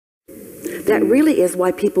That really is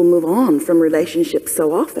why people move on from relationships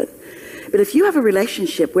so often. But if you have a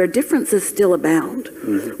relationship where differences still abound,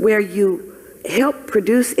 where you help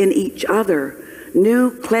produce in each other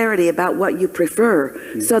new clarity about what you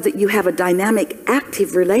prefer, so that you have a dynamic,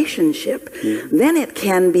 active relationship, then it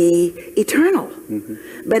can be eternal.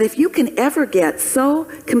 But if you can ever get so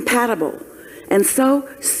compatible and so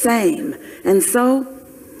same and so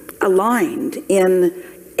aligned in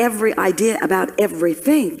every idea about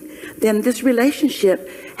everything, then this relationship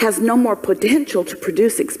has no more potential to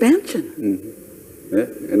produce expansion. Yeah,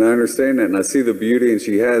 and I understand that, and I see the beauty, and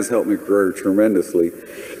she has helped me grow tremendously.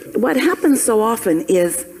 What happens so often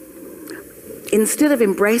is, instead of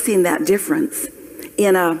embracing that difference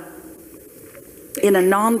in a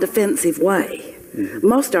non-defensive way,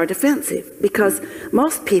 most are defensive, because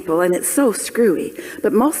most people, and it's so screwy,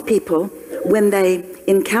 but most people, when they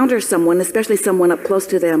encounter someone, especially someone up close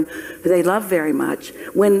to them who they love very much,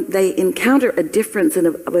 when they encounter a difference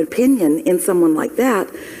of opinion in someone like that,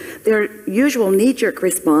 their usual knee-jerk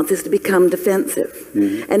response is to become defensive.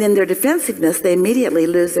 And in their defensiveness, they immediately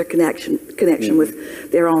lose their connection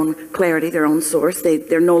with their own clarity, their own source.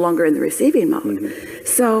 They're no longer in the receiving mode.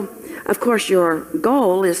 So, of course, your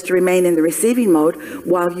goal is to remain in the receiving mode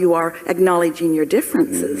while you are acknowledging your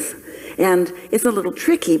differences. And it's a little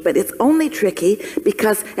tricky, but it's only tricky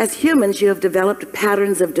because as humans, you have developed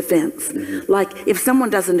patterns of defense. Like, if someone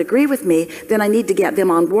doesn't agree with me, then I need to get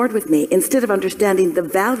them on board with me, instead of understanding the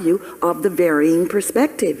value of the varying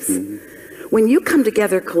perspectives. When you come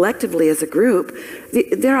together collectively as a group,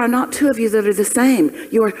 there are not two of you that are the same.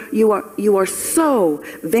 You are so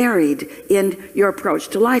varied in your approach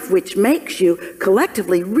to life, which makes you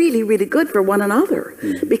collectively really, really good for one another.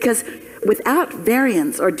 Because without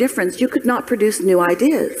variance or difference, you could not produce new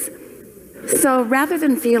ideas. So rather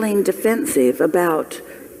than feeling defensive about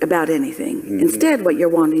anything, instead what you're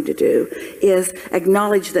wanting to do is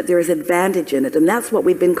acknowledge that there is advantage in it, and that's what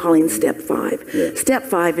we've been calling step 5. Step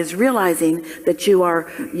 5 is realizing that you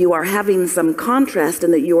are having some contrast,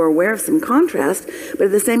 and that you are aware of some contrast, but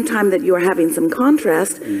at the same time that you are having some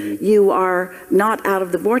contrast, you are not out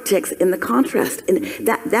of the vortex in the contrast. And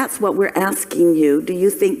that's what we're asking you. Do you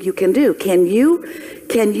think you can do? Can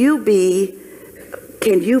you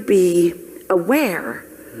be aware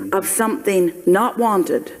of something not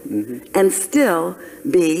wanted and still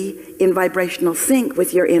be in vibrational sync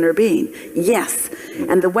with your inner being? Yes.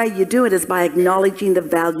 And the way you do it is by acknowledging the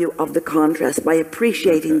value of the contrast, by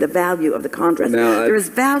appreciating the value of the contrast. Now, there is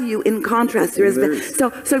value in contrast.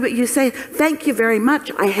 So what you say, thank you very much.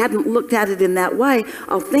 I hadn't looked at it in that way.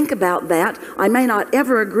 I'll think about that. I may not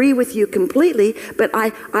ever agree with you completely, but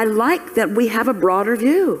I like that we have a broader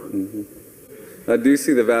view. I do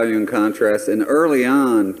see the value in contrast, and early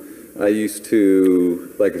on, I used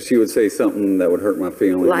to, like, if she would say something that would hurt my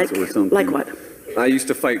feelings or something. Like what? I used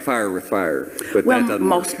to fight fire with fire, but well, that doesn't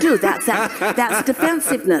most work. do. That's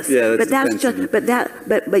defensiveness. Yeah, that's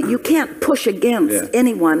but you can't push against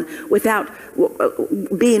anyone without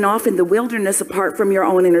being off in the wilderness apart from your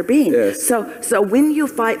own inner being. Yes. So when you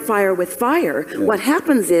fight fire with fire, what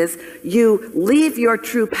happens is you leave your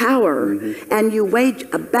true power and you wage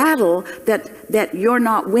a battle that you're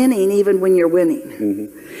not winning even when you're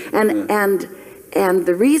winning. And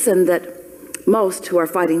the reason that most who are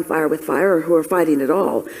fighting fire with fire, or who are fighting at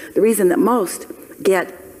all, the reason that most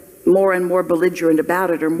get more and more belligerent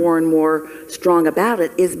about it, or more and more strong about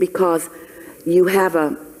it, is because you have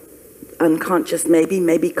a unconscious,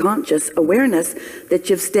 maybe conscious awareness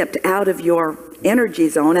that you've stepped out of your energy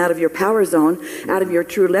zone, out of your power zone, out of your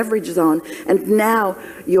true leverage zone, and now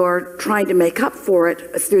you're trying to make up for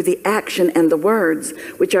it through the action and the words,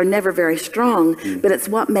 which are never very strong, but it's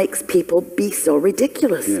what makes people be so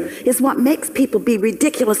ridiculous. It's what makes people be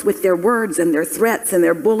ridiculous with their words and their threats and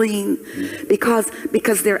their bullying, because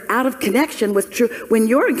they're out of connection with true. When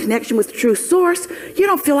you're in connection with true source, you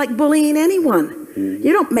don't feel like bullying anyone.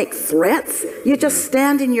 You don't make threats. You just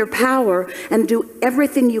stand in your power and do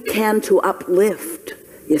everything you can to uplift,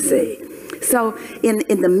 you see. So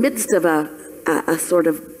in the midst of a sort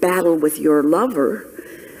of battle with your lover,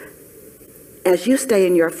 as you stay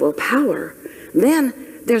in your full power, then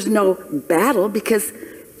there's no battle, because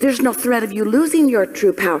there's no threat of you losing your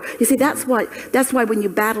true power. You see, that's why when you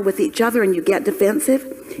battle with each other and you get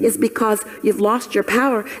defensive, is because you've lost your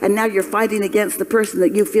power, and now you're fighting against the person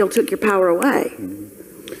that you feel took your power away.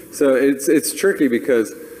 So it's tricky,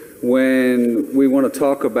 because when we want to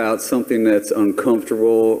talk about something that's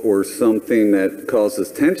uncomfortable or something that causes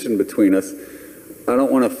tension between us, I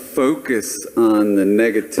don't want to focus on the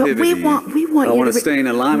negativity. But we want I you want to stay in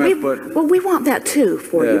alignment. Well, we want that too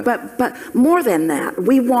for you. But more than that,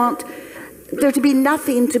 we want there to be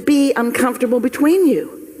nothing to be uncomfortable between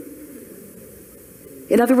you.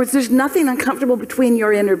 In other words, there's nothing uncomfortable between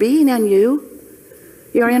your inner being and you.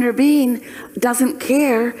 Your inner being doesn't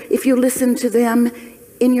care if you listen to them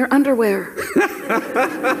in your underwear.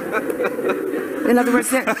 In other words,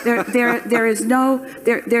 there's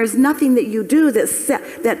nothing that you do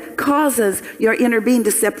that causes your inner being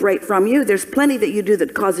to separate from you. There's plenty that you do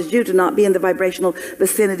that causes you to not be in the vibrational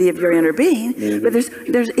vicinity of your inner being. Mm-hmm. But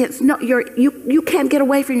you can't get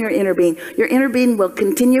away from your inner being. Your inner being will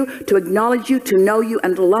continue to acknowledge you, to know you,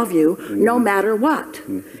 and to love you, mm-hmm. no matter what.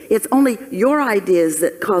 Mm-hmm. It's only your ideas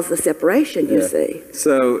that cause the separation, you see.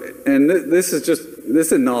 So, and this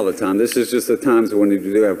isn't all the time. This is just the times when you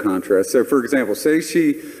do have contrast. So, for example, say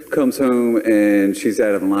she comes home and she's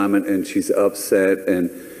out of alignment and she's upset,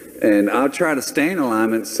 and I'll try to stay in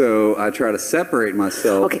alignment, so I try to separate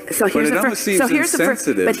myself. Okay, so here's the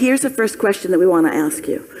first question that we want to ask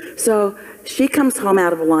you. So she comes home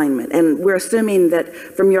out of alignment, and we're assuming that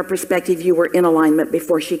from your perspective you were in alignment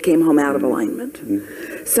before she came home out of alignment.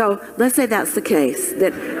 Mm-hmm. So let's say that's the case,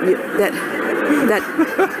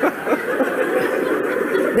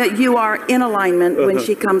 that you are in alignment when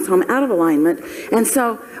she comes home out of alignment. And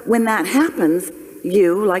so when that happens,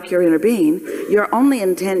 you, like your inner being, your only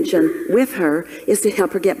intention with her is to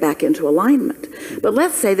help her get back into alignment. But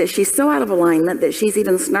let's say that she's so out of alignment that she's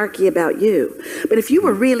even snarky about you. But if you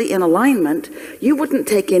were really in alignment, you wouldn't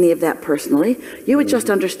take any of that personally. You would just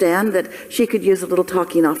understand that she could use a little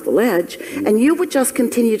talking off the ledge, and you would just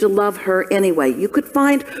continue to love her anyway. You could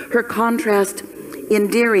find her contrast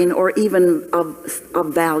endearing or even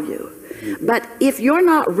of value. But if you're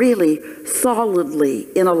not really solidly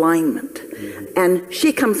in alignment, and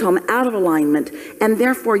she comes home out of alignment, and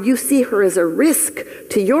therefore you see her as a risk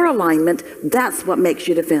to your alignment, that's what makes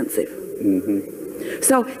you defensive. Mm-hmm.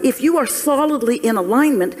 So if you are solidly in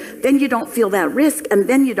alignment, then you don't feel that risk, and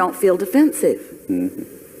then you don't feel defensive. Mm-hmm.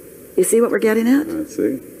 You see what we're getting at? I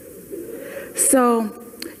see. So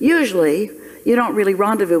usually you don't really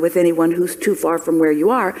rendezvous with anyone who's too far from where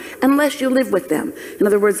you are unless you live with them. In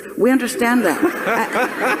other words, we understand that.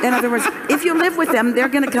 In other words, if you live with them, they're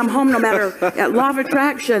going to come home no matter, law of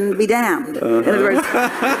attraction be damned. In other words,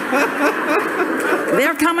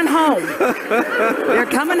 they're coming home. They're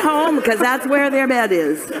coming home because that's where their bed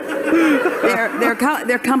is.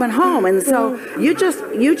 They're coming home, and so you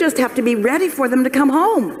just have to be ready for them to come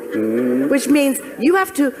home, which means you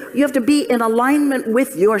have to be in alignment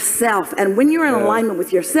with yourself. And when you're in alignment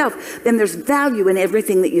with yourself, then there's value in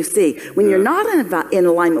everything that you see. When you're not in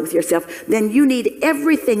alignment with yourself, then you need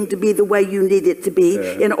everything to be the way you need it to be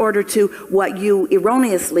in order to what you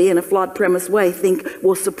erroneously, in a flawed premise way, think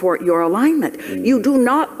will support your alignment. You do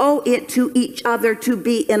not owe it to each other to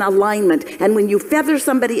be in alignment. And when you feather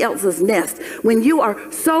somebody else's nest, when you are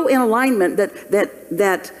so in alignment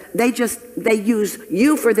that they use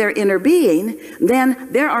you for their inner being, then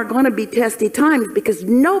there are going to be testy times, because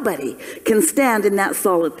nobody can stand in that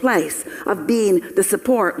solid place of being the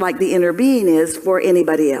support like the inner being is for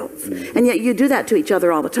anybody else. And yet you do that to each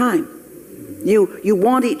other all the time. You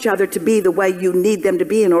want each other to be the way you need them to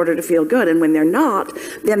be in order to feel good, and when they're not,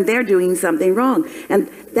 then they're doing something wrong. And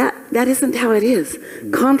that isn't how it is.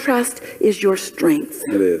 Contrast is your strength.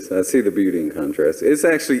 It is. I see the beauty in contrast. It's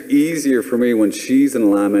actually easier for me when she's in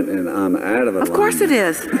alignment and I'm out of alignment. Of course it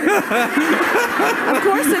is. Of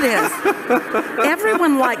course it is.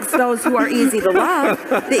 Everyone likes those who are easy to love.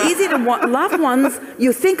 The easy to love ones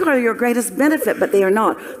you think are your greatest benefit, but they are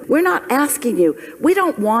not. We're not asking you. We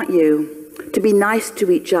don't want you to be nice to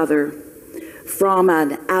each other from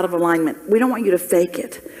an out of alignment. We don't want you to fake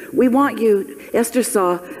it. We want you. Esther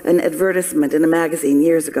saw an advertisement in a magazine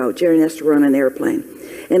years ago. Jerry and Esther were on an airplane,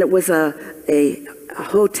 and it was a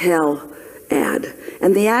hotel ad.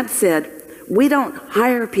 And the ad said, "We don't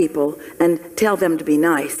hire people and tell them to be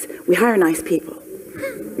nice. We hire nice people."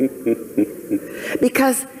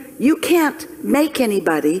 Because you can't make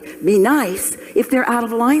anybody be nice if they're out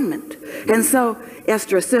of alignment. And so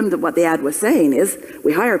Esther assumed that what the ad was saying is,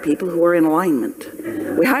 we hire people who are in alignment.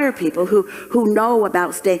 We hire people who know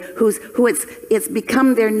about staying, who it's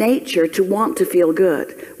become their nature to want to feel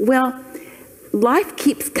good. Well, life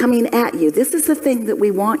keeps coming at you. This is the thing that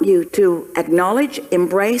we want you to acknowledge,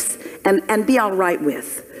 embrace, and be all right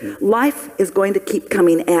with. Life is going to keep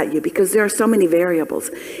coming at you because there are so many variables.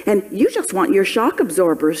 And you just want your shock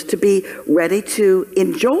absorbers to be ready to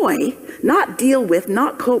enjoy, not deal with,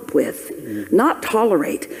 not cope with, not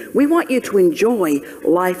tolerate. We want you to enjoy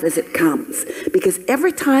life as it comes. Because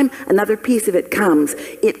every time another piece of it comes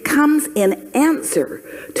in answer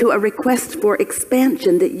to a request for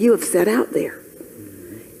expansion that you have set out there.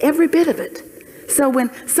 Every bit of it. So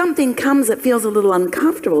when something comes that feels a little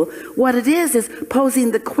uncomfortable, what it is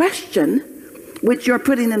posing the question, which you're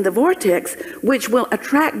putting in the vortex, which will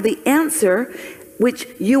attract the answer, which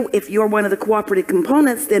you, if you're one of the cooperative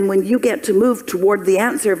components, then when you get to move toward the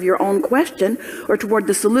answer of your own question or toward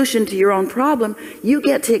the solution to your own problem, you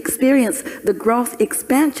get to experience the growth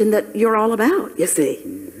expansion that you're all about, you see.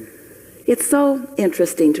 It's so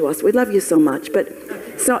interesting to us. We love you so much, but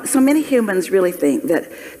so many humans really think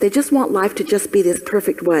that they just want life to just be this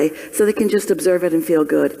perfect way so they can just observe it and feel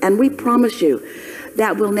good. And we promise you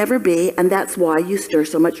that will never be, and that's why you stir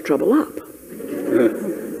so much trouble up.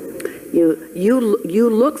 You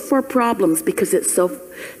look for problems because it's so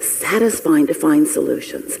satisfying to find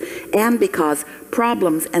solutions, and because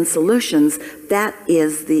problems and solutions, that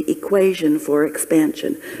is the equation for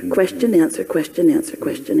expansion. Question, answer, question, answer,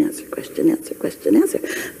 question, answer, question, answer, question, answer.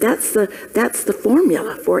 That's the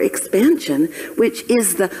formula for expansion, which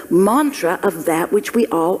is the mantra of that which we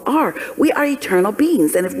all are. We are eternal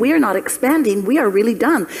beings, and if we are not expanding, we are really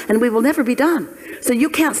done, and we will never be done. So you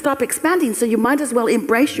can't stop expanding, so you might as well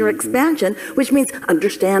embrace your expansion, which means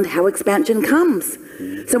understand how expansion comes.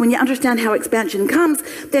 So when you understand how expansion comes,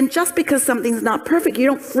 then just because something's not perfect, you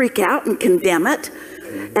don't freak out and condemn it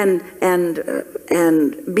and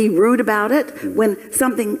be rude about it. When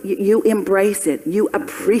something, you embrace it, you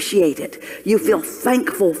appreciate it, you feel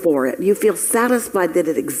thankful for it, you feel satisfied that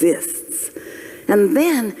it exists. And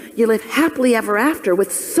then you live happily ever after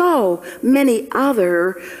with so many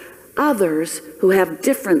others who have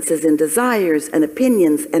differences in desires and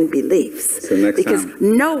opinions and beliefs. So because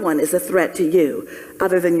no one is a threat to you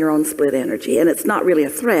other than your own split energy. And it's not really a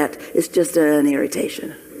threat, it's just an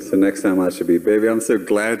irritation. So next time I should be, baby, I'm so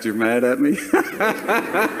glad you're mad at me.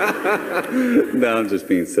 No, I'm just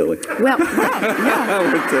being silly. Well,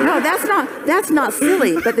 no, that's not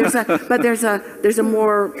silly, but there's a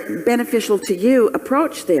more beneficial to you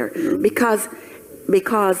approach there, because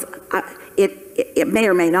it may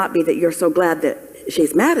or may not be that you're so glad that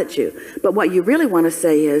she's mad at you, but what you really want to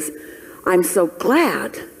say is, I'm so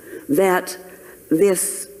glad that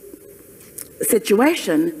this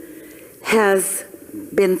situation has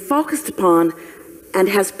been focused upon and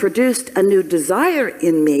has produced a new desire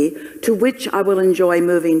in me to which I will enjoy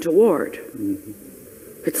moving toward.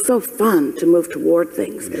 It's so fun to move toward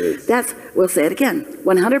things. We'll say it again,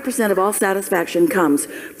 100% of all satisfaction comes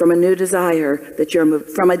from a new desire that you're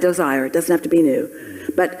from a desire. It doesn't have to be new.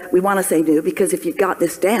 But we want to say new because if you've got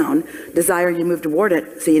this down, desire, you move toward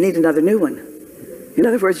it, so you need another new one. In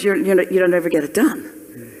other words, you don't ever get it done.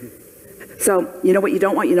 So you know what you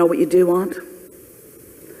don't want, you know what you do want.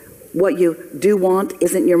 What you do want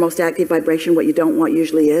isn't your most active vibration. What you don't want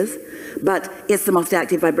usually is. But it's the most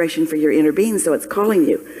active vibration for your inner being, so it's calling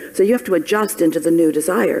you. So you have to adjust into the new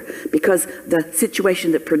desire because the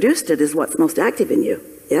situation that produced it is what's most active in you.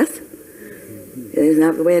 Yes? Isn't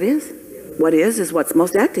that the way it is? What is what's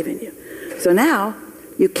most active in you. So now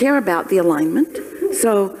you care about the alignment,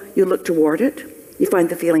 so you look toward it. You find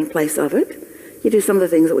the feeling place of it. You do some of the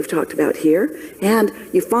things that we've talked about here, and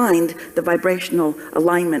you find the vibrational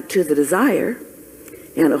alignment to the desire,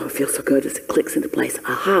 and oh, it feels so good as it clicks into place.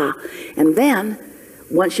 Aha. And then,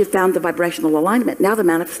 once you've found the vibrational alignment, now the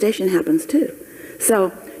manifestation happens too.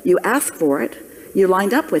 So you ask for it, you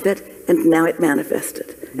lined up with it, and now it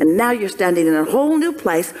manifested. And now you're standing in a whole new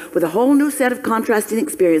place with a whole new set of contrasting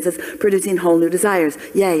experiences, producing whole new desires.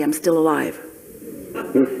 Yay, I'm still alive.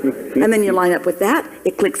 And then you line up with that,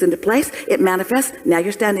 it clicks into place, it manifests, now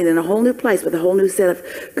you're standing in a whole new place with a whole new set of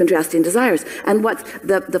contrasting desires. And what's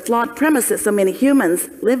the flawed premise that so many humans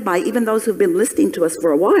live by, even those who've been listening to us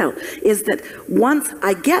for a while, is that once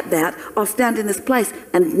I get that, I'll stand in this place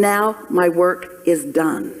and now my work is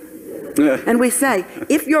done. And we say,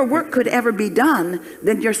 if your work could ever be done,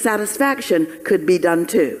 then your satisfaction could be done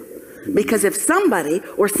too. Because if somebody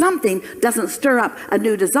or something doesn't stir up a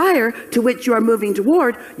new desire to which you are moving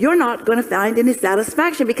toward, you're not going to find any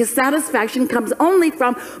satisfaction, because satisfaction comes only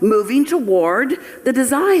from moving toward the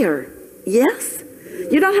desire. Yes?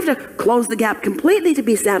 You don't have to close the gap completely to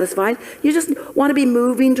be satisfied. You just want to be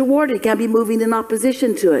moving toward it. You can't be moving in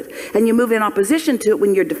opposition to it. And you move in opposition to it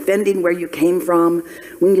when you're defending where you came from,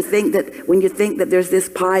 when you think that there's this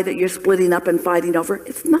pie that you're splitting up and fighting over.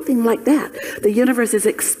 It's nothing like that. The universe is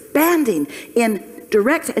expanding in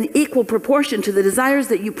direct and equal proportion to the desires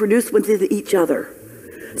that you produce within each other.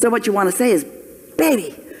 So what you want to say is,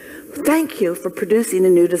 baby, thank you for producing a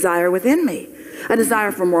new desire within me. A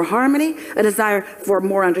desire for more harmony, a desire for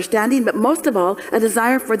more understanding, but most of all, a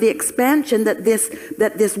desire for the expansion that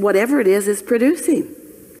this whatever it is producing.